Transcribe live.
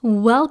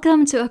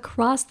Welcome to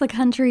Across the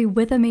Country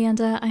with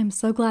Amanda. I'm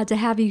so glad to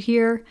have you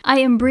here. I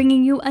am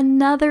bringing you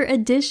another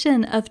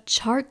edition of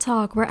Chart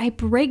Talk where I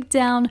break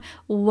down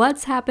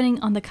what's happening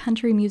on the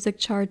country music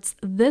charts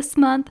this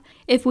month.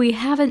 If we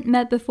haven't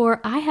met before,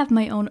 I have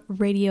my own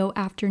radio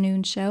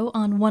afternoon show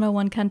on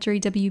 101 Country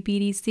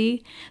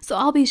WBDC, so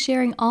I'll be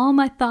sharing all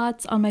my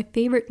thoughts on my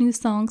favorite new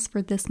songs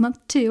for this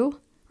month too.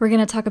 We're going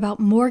to talk about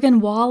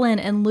Morgan Wallen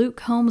and Luke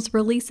Combs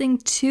releasing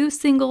 2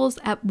 singles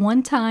at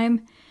one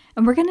time.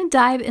 And we're going to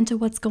dive into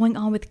what's going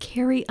on with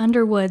Carrie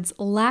Underwood's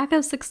lack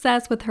of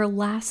success with her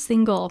last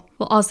single.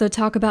 We'll also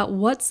talk about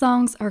what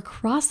songs are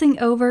crossing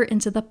over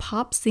into the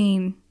pop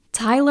scene.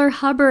 Tyler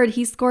Hubbard,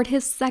 he scored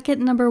his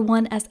second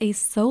 #1 as a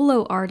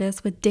solo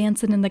artist with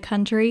Dancin' in the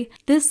Country.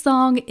 This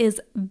song is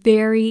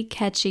very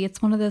catchy.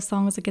 It's one of those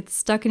songs that gets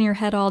stuck in your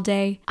head all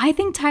day. I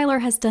think Tyler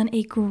has done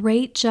a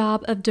great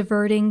job of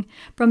diverting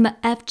from the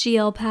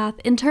FGL path.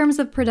 In terms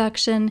of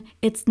production,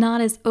 it's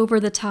not as over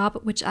the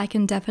top, which I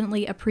can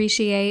definitely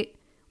appreciate.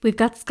 We've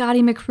got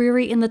Scotty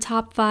McCreery in the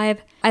top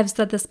 5. I've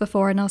said this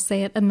before and I'll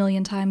say it a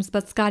million times,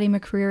 but Scotty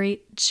McCreery,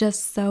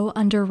 just so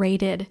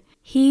underrated.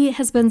 He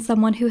has been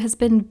someone who has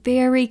been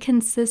very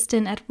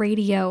consistent at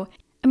radio.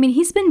 I mean,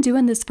 he's been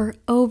doing this for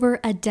over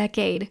a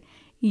decade.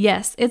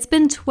 Yes, it's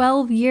been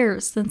 12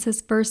 years since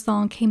his first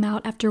song came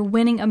out after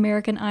winning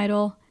American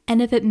Idol.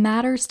 And if It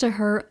Matters to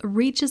Her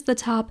reaches the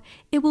top,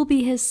 it will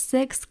be his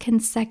 6th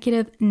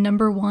consecutive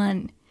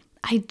 #1.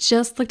 I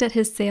just looked at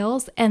his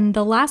sales, and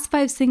the last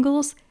 5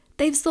 singles,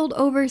 they've sold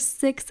over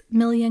 6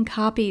 million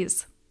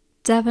copies.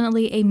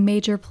 Definitely a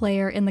major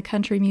player in the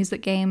country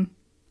music game.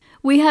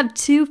 We have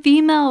 2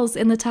 females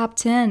in the top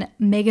 10.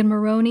 Megan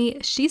Moroney,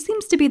 she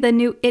seems to be the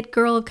new it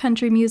girl of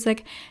country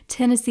music.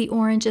 Tennessee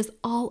Orange is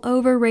all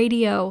over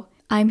radio.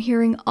 I'm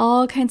hearing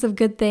all kinds of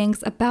good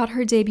things about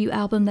her debut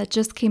album that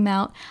just came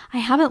out. I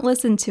haven't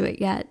listened to it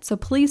yet, so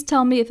please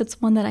tell me if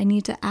it's one that I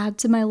need to add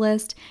to my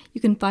list.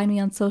 You can find me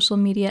on social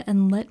media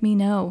and let me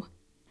know.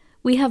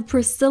 We have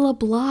Priscilla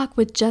Block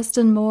with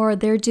Justin Moore,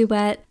 their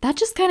duet. That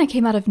just kind of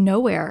came out of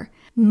nowhere.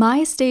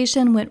 My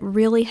station went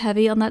really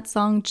heavy on that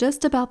song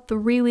just about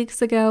 3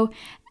 weeks ago,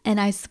 and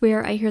I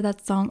swear I hear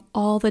that song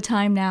all the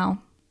time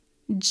now.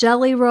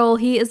 Jelly Roll,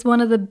 he is one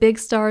of the big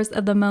stars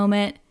of the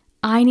moment.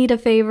 I Need a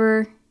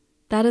Favor,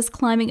 that is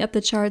climbing up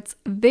the charts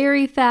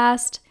very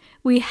fast.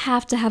 We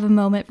have to have a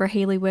moment for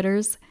Hailey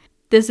Whitters.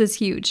 This is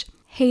huge.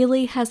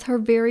 Hailey has her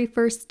very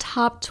first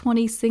top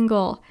 20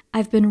 single.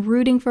 I've been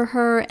rooting for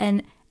her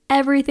and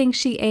Everything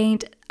She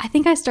Ain't. I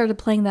think I started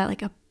playing that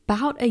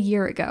about a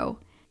year ago.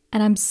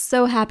 And I'm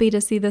so happy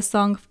to see this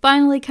song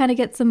finally kind of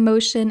get some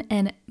motion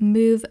and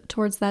move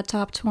towards that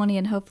top 20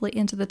 and hopefully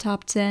into the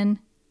top 10.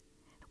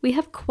 We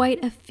have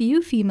quite a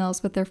few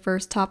females with their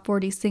first top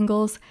 40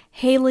 singles.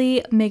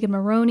 Hailey, Megan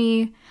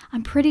Moroney.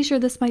 I'm pretty sure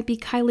this might be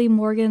Kylie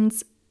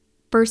Morgan's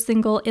first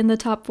single in the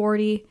top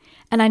 40.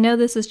 And I know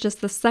this is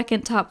just the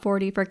second top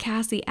 40 for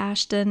Cassie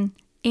Ashton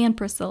and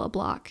Priscilla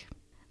Block.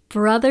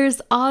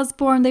 Brothers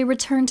Osborne, they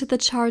return to the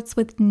charts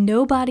with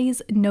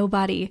Nobody's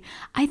Nobody.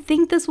 I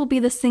think this will be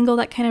the single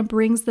that kind of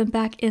brings them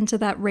back into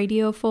that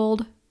radio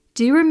fold.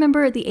 Do you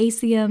remember the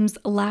ACMs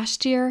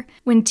last year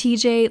when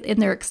TJ, in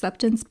their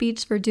acceptance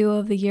speech for Duo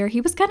of the Year, he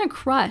was kind of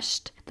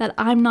crushed that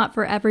I'm Not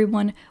For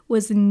Everyone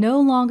was no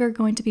longer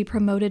going to be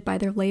promoted by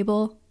their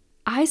label?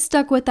 I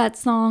stuck with that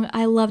song.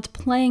 I loved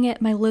playing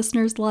it. My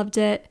listeners loved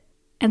it.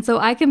 And so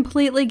I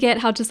completely get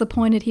how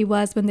disappointed he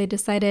was when they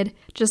decided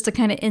just to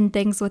kind of end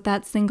things with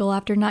that single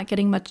after not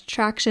getting much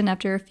traction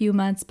after a few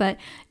months. But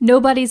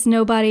Nobody's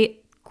Nobody,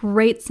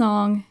 great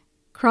song.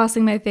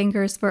 Crossing my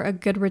fingers for a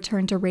good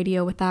return to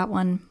radio with that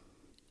one.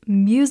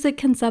 Music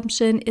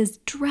consumption is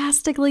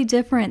drastically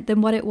different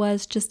than what it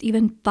was just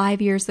even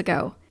 5 years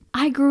ago.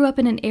 I grew up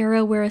in an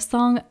era where a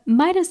song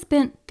might have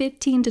spent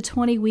 15 to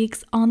 20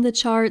 weeks on the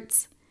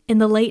charts. In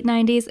the late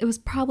 90s, it was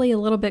probably a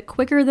little bit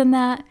quicker than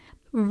that.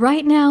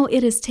 Right now,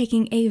 it is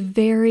taking a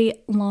very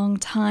long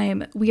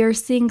time. We are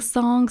seeing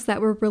songs that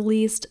were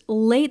released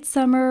late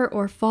summer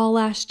or fall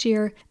last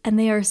year, and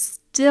they are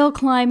still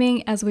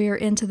climbing as we are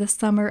into the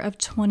summer of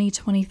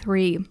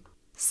 2023.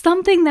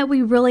 Something that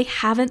we really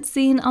haven't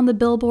seen on the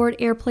Billboard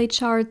Airplay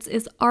charts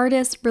is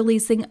artists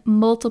releasing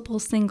multiple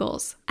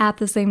singles at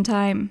the same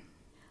time.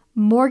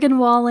 Morgan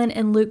Wallen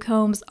and Luke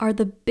Combs are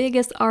the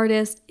biggest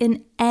artists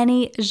in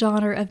any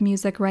genre of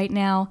music right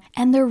now,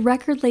 and their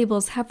record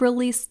labels have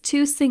released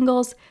 2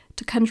 singles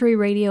to country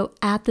radio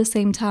at the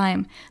same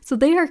time, so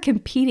they are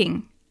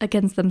competing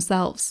against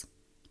themselves.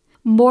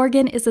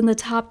 Morgan is in the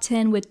top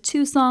 10 with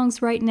 2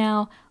 songs right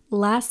now,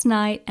 Last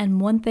Night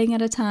and One Thing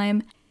at a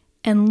Time,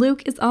 and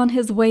Luke is on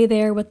his way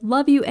there with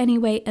Love You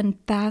Anyway and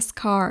Fast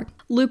Car.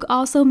 Luke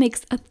also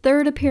makes a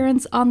 3rd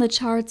appearance on the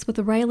charts with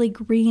Riley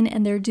Green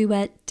and their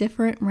duet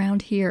Different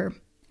Round Here.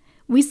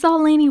 We saw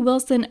Lainey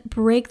Wilson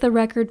break the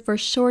record for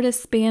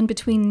shortest span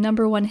between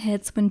 #1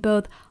 hits when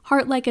both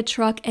Heart Like a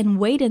Truck and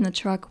Wait in the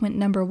Truck went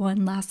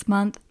 #1 last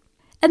month.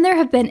 And there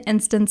have been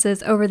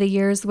instances over the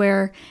years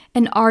where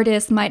an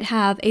artist might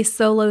have a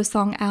solo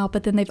song out,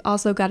 but then they've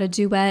also got a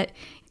duet.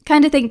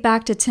 Kind of think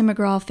back to Tim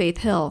McGraw, Faith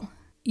Hill.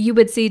 You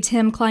would see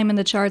Tim climb in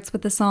the charts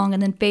with the song,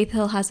 and then Faith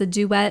Hill has a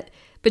duet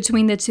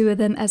between the two of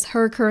them as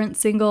her current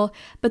single.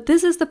 But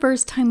this is the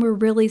first time we're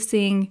really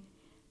seeing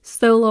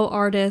solo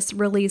artists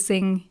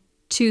releasing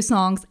 2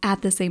 songs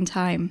at the same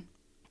time.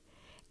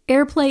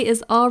 Airplay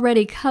is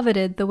already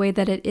coveted the way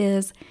that it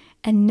is,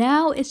 and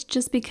now it's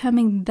just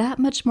becoming that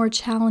much more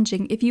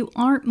challenging if you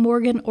aren't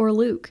Morgan or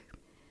Luke.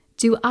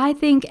 Do I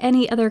think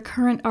any other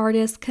current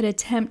artist could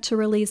attempt to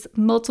release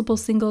multiple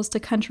singles to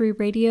country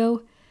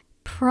radio?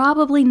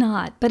 Probably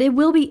not, but it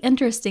will be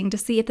interesting to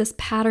see if this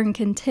pattern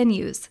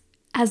continues.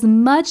 As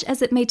much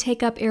as it may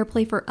take up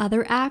airplay for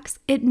other acts,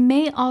 it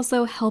may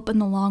also help in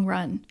the long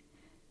run.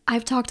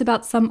 I've talked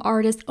about some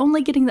artists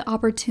only getting the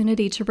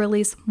opportunity to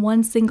release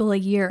 1 single a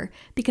year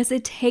because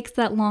it takes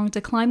that long to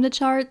climb the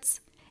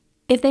charts.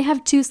 If they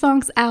have 2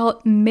 songs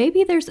out,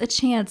 maybe there's a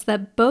chance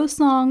that both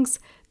songs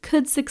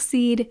could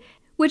succeed,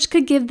 which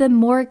could give them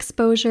more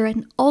exposure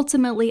and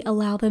ultimately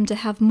allow them to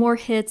have more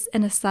hits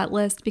in a set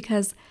list,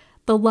 because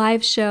the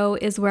live show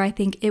is where I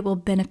think it will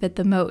benefit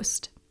the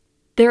most.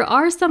 There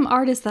are some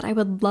artists that I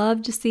would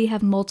love to see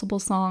have multiple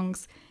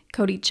songs.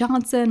 Cody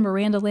Johnson,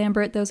 Miranda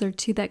Lambert, those are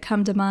 2 that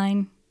come to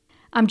mind.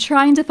 I'm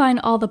trying to find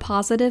all the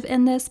positive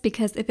in this,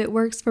 because if it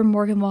works for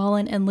Morgan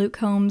Wallen and Luke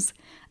Combs,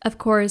 of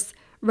course,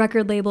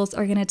 record labels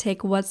are going to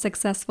take what's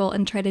successful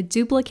and try to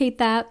duplicate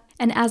that.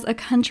 And as a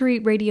country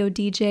radio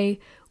DJ,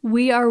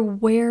 we are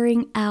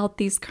wearing out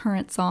these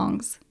current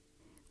songs.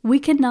 We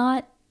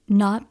cannot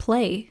not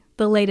play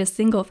the latest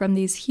single from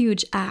these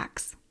huge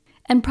acts.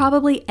 And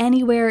probably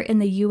anywhere in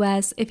the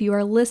US, if you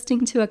are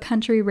listening to a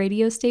country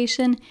radio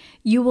station,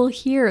 you will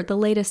hear the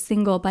latest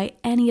single by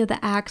any of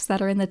the acts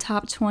that are in the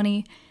top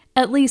 20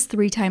 at least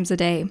 3 times a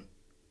day.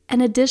 An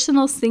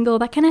additional single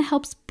that kind of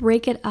helps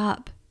break it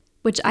up,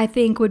 which I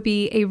think would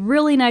be a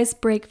really nice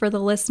break for the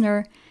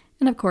listener,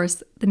 and of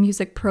course, the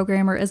music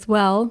programmer as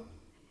well.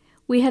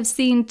 We have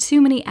seen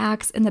too many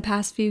acts in the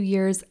past few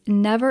years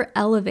never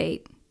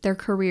elevate their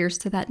careers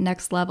to that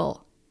next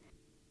level.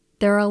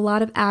 There are a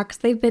lot of acts,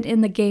 they've been in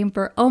the game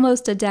for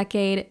almost a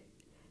decade,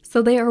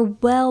 so they are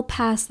well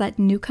past that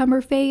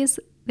newcomer phase.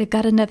 They've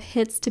got enough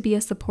hits to be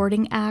a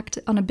supporting act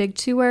on a big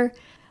tour,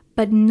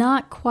 but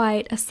not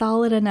quite a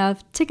solid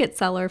enough ticket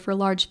seller for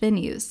large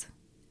venues.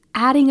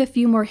 Adding a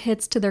few more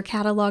hits to their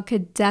catalog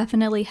could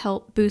definitely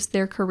help boost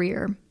their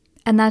career,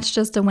 and that's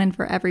just a win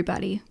for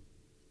everybody.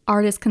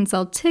 Artists can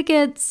sell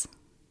tickets,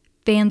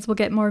 fans will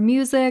get more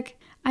music.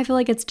 I feel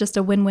like it's just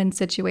a win-win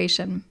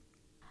situation.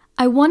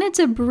 I wanted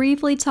to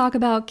briefly talk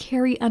about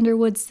Carrie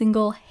Underwood's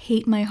single,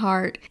 Hate My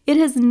Heart. It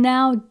has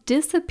now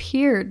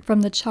disappeared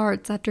from the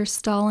charts after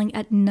stalling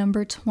at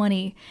number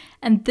 20,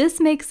 and this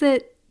makes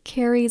it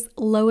Carrie's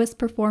lowest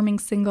performing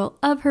single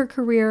of her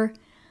career.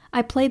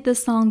 I played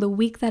this song the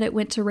week that it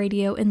went to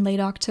radio in late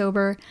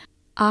October.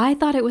 I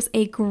thought it was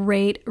a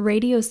great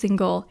radio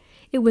single.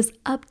 It was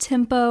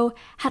up-tempo,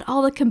 had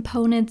all the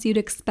components you'd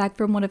expect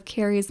from one of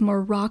Carrie's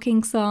more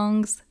rocking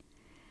songs.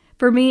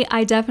 For me,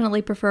 I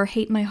definitely prefer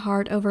Hate My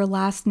Heart over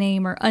Last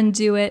Name or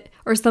Undo It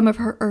or some of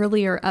her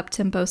earlier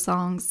up-tempo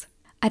songs.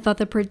 I thought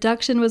the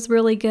production was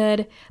really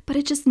good, but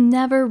it just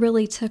never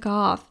really took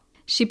off.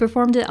 She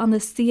performed it on the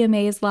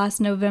CMAs last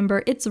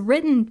November. It's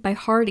written by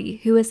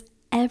Hardy, who is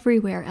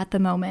everywhere at the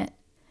moment.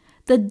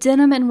 The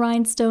Denim and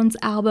Rhinestones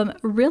album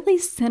really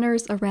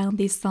centers around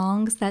these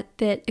songs that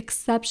fit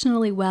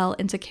exceptionally well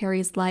into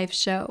Carrie's live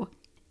show.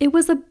 It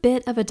was a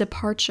bit of a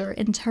departure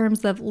in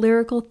terms of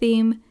lyrical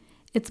theme.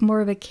 It's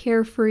more of a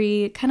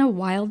carefree, kind of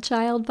wild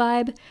child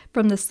vibe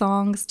from the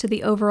songs to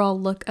the overall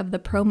look of the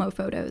promo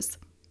photos.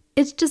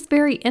 It's just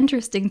very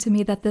interesting to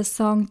me that this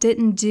song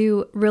didn't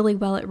do really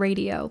well at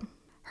radio.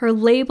 Her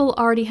label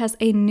already has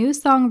a new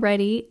song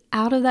ready,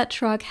 Out of That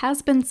Truck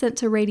has been sent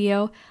to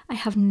radio. I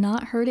have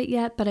not heard it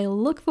yet, but I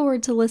look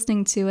forward to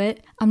listening to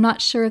it. I'm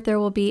not sure if there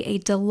will be a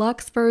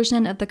deluxe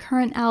version of the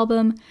current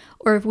album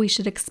or if we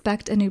should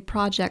expect a new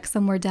project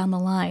somewhere down the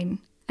line.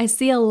 I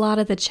see a lot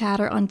of the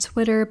chatter on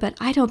Twitter, but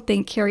I don't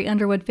think Carrie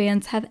Underwood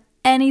fans have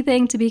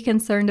anything to be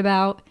concerned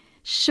about.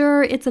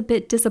 Sure, it's a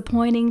bit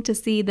disappointing to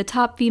see the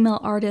top female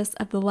artist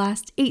of the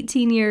last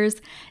 18 years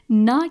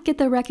not get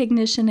the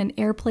recognition and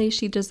airplay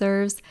she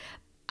deserves.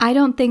 I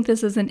don't think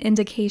this is an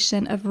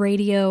indication of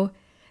radio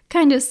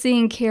kind of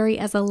seeing Carrie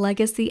as a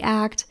legacy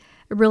act.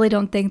 I really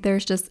don't think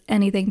there's just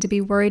anything to be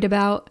worried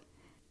about.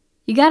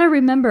 You gotta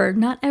remember,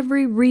 not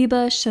every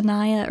Reba,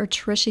 Shania, or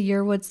Trisha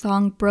Yearwood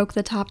song broke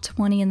the top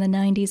 20 in the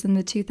 90s and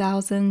the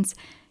 2000s.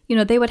 You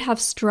know, they would have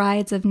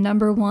strides of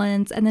number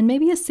ones and then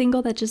maybe a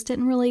single that just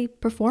didn't really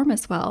perform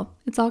as well.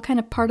 It's all kind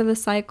of part of the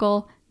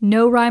cycle,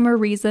 no rhyme or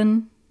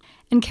reason.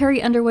 And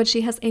Carrie Underwood,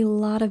 she has a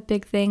lot of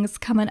big things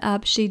coming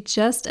up. She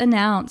just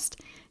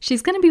announced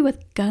she's going to be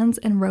with Guns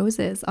N'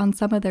 Roses on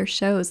some of their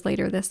shows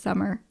later this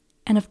summer.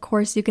 And of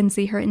course, you can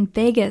see her in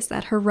Vegas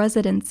at her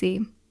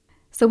residency.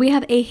 So we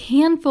have a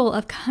handful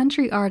of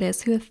country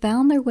artists who have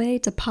found their way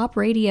to pop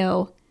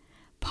radio.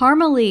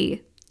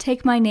 Parmalee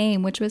Take My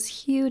Name, which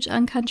was huge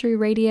on country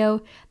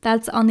radio.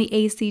 That's on the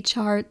AC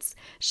charts.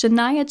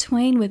 Shania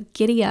Twain with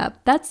Giddy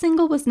Up. That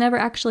single was never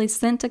actually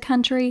sent to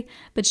country,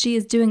 but she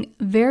is doing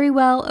very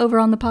well over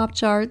on the pop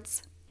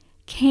charts.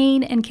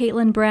 Kane and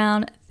Caitlin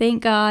Brown,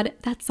 Thank God.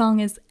 That song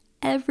is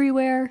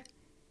everywhere.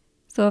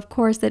 So of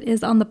course it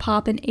is on the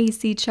pop and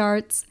AC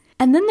charts.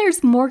 And then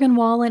there's Morgan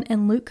Wallen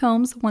and Luke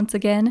Combs once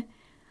again.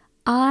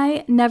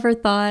 I never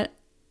thought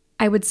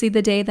I would see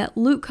the day that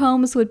Luke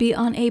Combs would be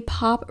on a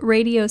pop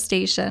radio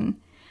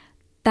station.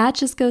 That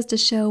just goes to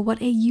show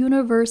what a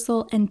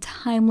universal and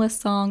timeless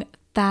song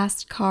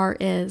Fast Car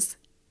is.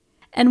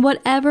 And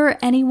whatever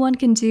anyone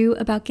can do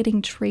about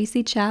getting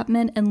Tracy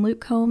Chapman and Luke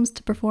Combs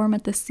to perform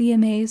at the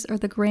CMAs or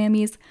the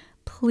Grammys,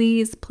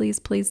 please, please,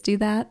 please do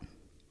that.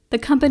 The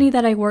company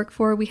that I work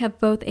for, we have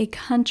both a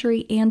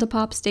country and a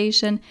pop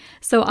station,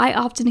 so I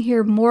often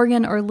hear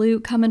Morgan or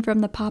Luke coming from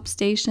the pop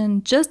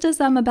station just as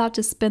I'm about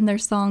to spin their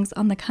songs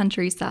on the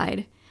country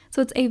side.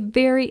 So it's a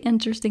very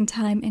interesting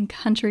time in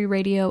country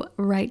radio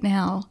right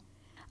now.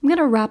 I'm going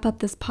to wrap up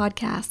this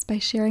podcast by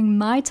sharing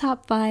my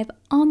top 5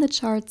 on the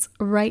charts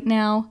right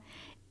now.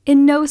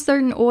 In no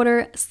certain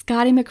order,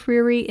 Scotty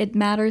McCreery, It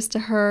Matters to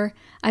Her.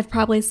 I've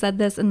probably said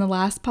this in the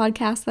last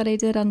podcast that I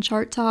did on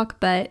Chart Talk,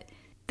 but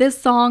this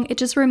song, it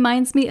just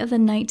reminds me of the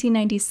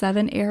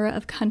 1997 era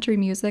of country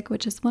music,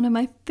 which is one of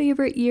my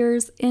favorite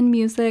years in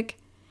music.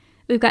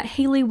 We've got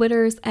Hailey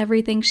Whitters,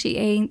 Everything She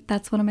Ain't.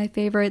 That's one of my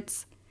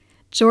favorites.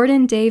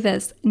 Jordan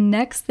Davis,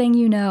 Next Thing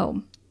You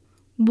Know.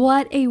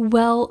 What a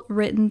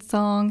well-written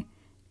song.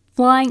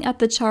 Flying up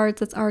the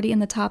charts, it's already in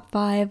the top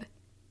 5.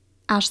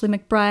 Ashley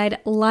McBryde,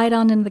 Light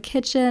On in the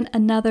Kitchen,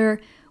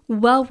 another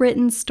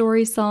well-written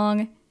story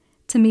song.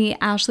 To me,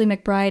 Ashley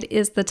McBryde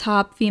is the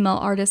top female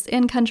artist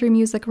in country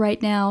music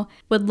right now.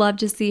 Would love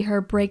to see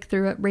her break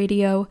through at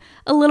radio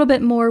a little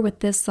bit more with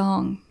this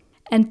song.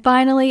 And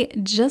finally,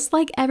 just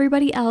like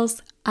everybody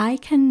else, I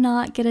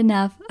cannot get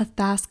enough of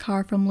Fast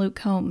Car from Luke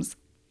Combs.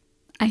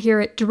 I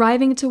hear it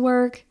driving to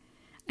work.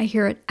 I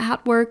hear it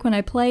at work when I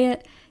play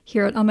it.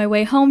 Hear it on my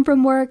way home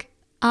from work.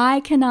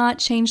 I cannot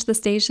change the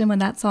station when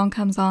that song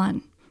comes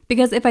on.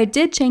 Because if I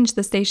did change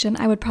the station,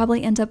 I would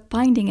probably end up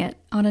finding it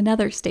on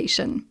another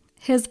station.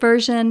 His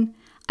version,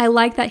 I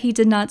like that he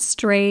did not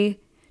stray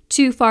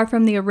too far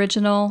from the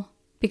original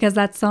because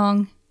that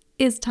song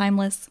is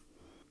timeless.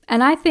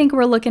 And I think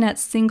we're looking at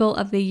single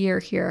of the year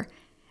here.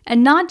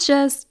 And not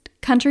just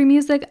country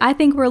music, I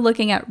think we're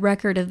looking at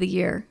record of the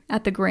year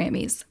at the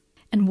Grammys.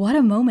 And what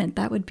a moment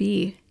that would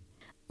be.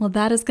 Well,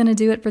 that is going to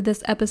do it for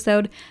this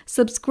episode.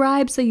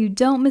 Subscribe so you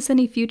don't miss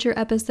any future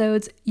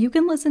episodes. You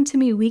can listen to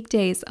me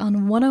weekdays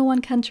on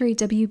 101 Country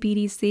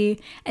WBDC,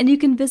 and you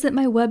can visit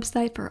my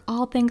website for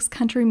all things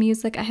country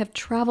music. I have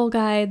travel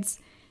guides.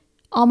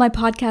 All my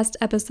podcast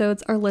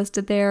episodes are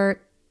listed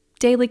there.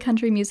 Daily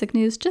country music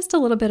news, just a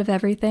little bit of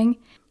everything.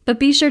 But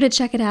be sure to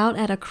check it out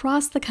at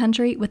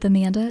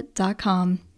acrossthecountry.withamanda.com.